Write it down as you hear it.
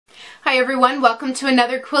Hi everyone, welcome to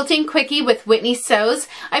another Quilting Quickie with Whitney Sews.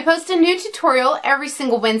 I post a new tutorial every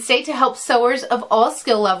single Wednesday to help sewers of all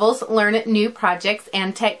skill levels learn new projects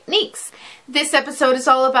and techniques. This episode is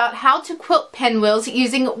all about how to quilt pinwheels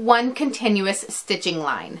using one continuous stitching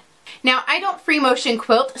line. Now, I don't free motion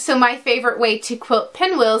quilt, so my favorite way to quilt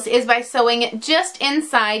pinwheels is by sewing just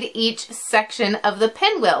inside each section of the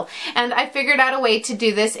pinwheel. And I figured out a way to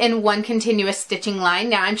do this in one continuous stitching line.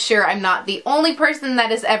 Now, I'm sure I'm not the only person that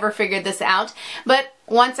has ever figured this out, but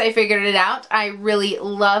once I figured it out, I really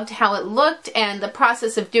loved how it looked and the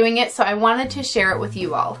process of doing it, so I wanted to share it with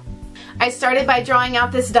you all. I started by drawing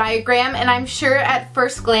out this diagram, and I'm sure at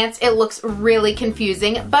first glance it looks really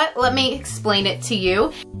confusing, but let me explain it to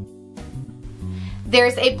you.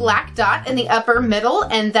 There's a black dot in the upper middle,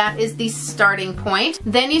 and that is the starting point.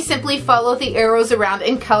 Then you simply follow the arrows around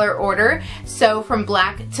in color order. So from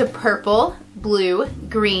black to purple, blue,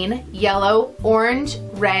 green, yellow, orange,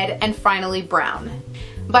 red, and finally brown.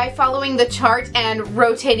 By following the chart and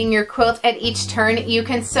rotating your quilt at each turn, you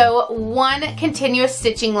can sew one continuous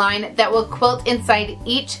stitching line that will quilt inside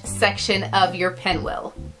each section of your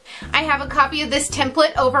pinwheel. I have a copy of this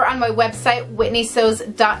template over on my website,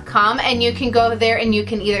 whitneysews.com, and you can go there and you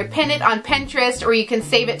can either pin it on Pinterest or you can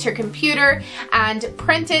save it to your computer and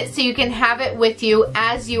print it so you can have it with you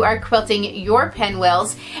as you are quilting your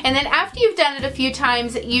pinwheels. And then after you've done it a few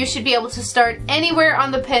times, you should be able to start anywhere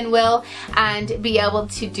on the pinwheel and be able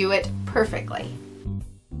to do it perfectly.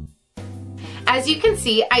 As you can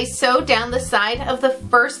see, I sewed down the side of the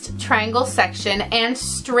first triangle section and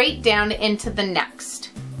straight down into the next.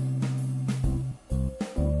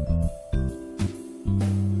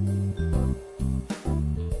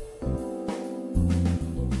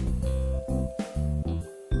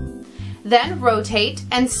 Then rotate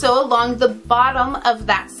and sew along the bottom of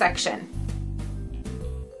that section.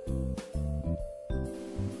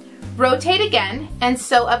 Rotate again and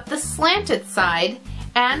sew up the slanted side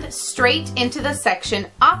and straight into the section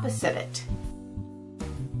opposite it.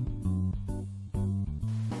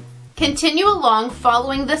 Continue along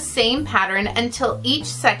following the same pattern until each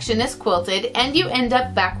section is quilted and you end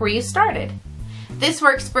up back where you started. This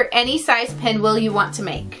works for any size pinwheel you want to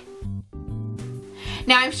make.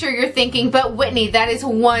 Now I'm sure you're thinking, but Whitney, that is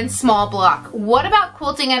one small block. What about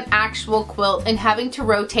quilting an actual quilt and having to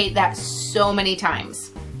rotate that so many times?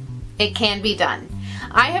 It can be done.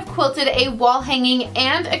 I have quilted a wall hanging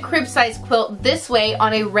and a crib size quilt this way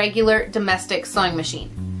on a regular domestic sewing machine.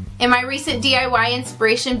 In my recent DIY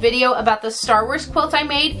inspiration video about the Star Wars quilt I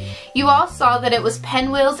made, you all saw that it was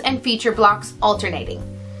pinwheels and feature blocks alternating.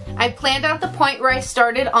 I planned out the point where I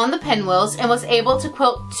started on the pinwheels and was able to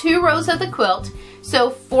quilt 2 rows of the quilt,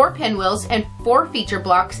 so 4 pinwheels and 4 feature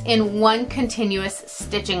blocks in one continuous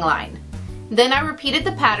stitching line. Then I repeated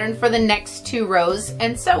the pattern for the next 2 rows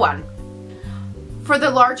and so on. For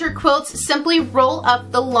the larger quilts, simply roll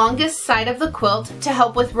up the longest side of the quilt to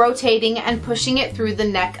help with rotating and pushing it through the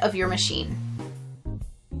neck of your machine.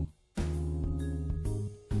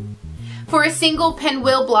 For a single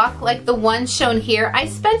pinwheel block like the one shown here, I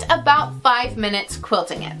spent about 5 minutes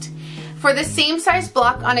quilting it. For the same size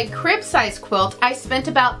block on a crib size quilt, I spent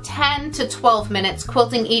about 10 to 12 minutes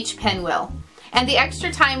quilting each pinwheel. And the extra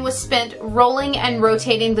time was spent rolling and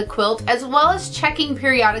rotating the quilt, as well as checking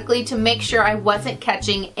periodically to make sure I wasn't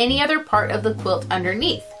catching any other part of the quilt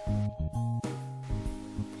underneath.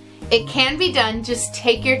 It can be done, just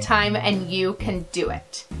take your time and you can do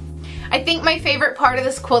it. I think my favorite part of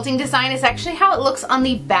this quilting design is actually how it looks on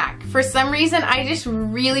the back. For some reason, I just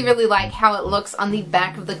really like how it looks on the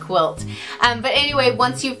back of the quilt. But anyway,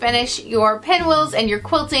 once you finish your pinwheels and your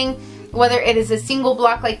quilting, whether it is a single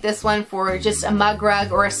block like this one for just a mug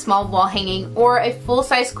rug or a small wall hanging or a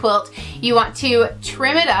full-size quilt, you want to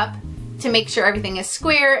trim it up to make sure everything is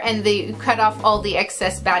square and you cut off all the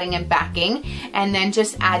excess batting and backing, and then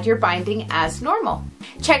just add your binding as normal.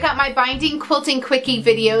 Check out my binding quilting quickie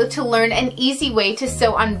video to learn an easy way to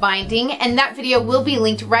sew on binding, and that video will be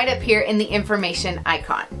linked right up here in the information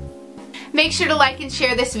icon. Make sure to like and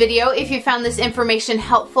share this video if you found this information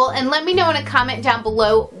helpful, and let me know in a comment down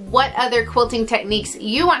below what other quilting techniques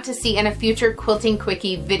you want to see in a future Quilting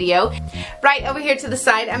Quickie video. Right over here to the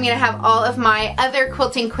side, I'm going to have all of my other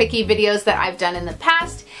Quilting Quickie videos that I've done in the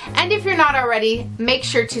past. And if you're not already, make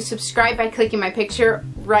sure to subscribe by clicking my picture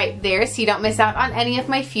right there so you don't miss out on any of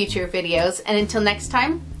my future videos. And until next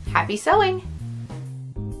time, happy sewing!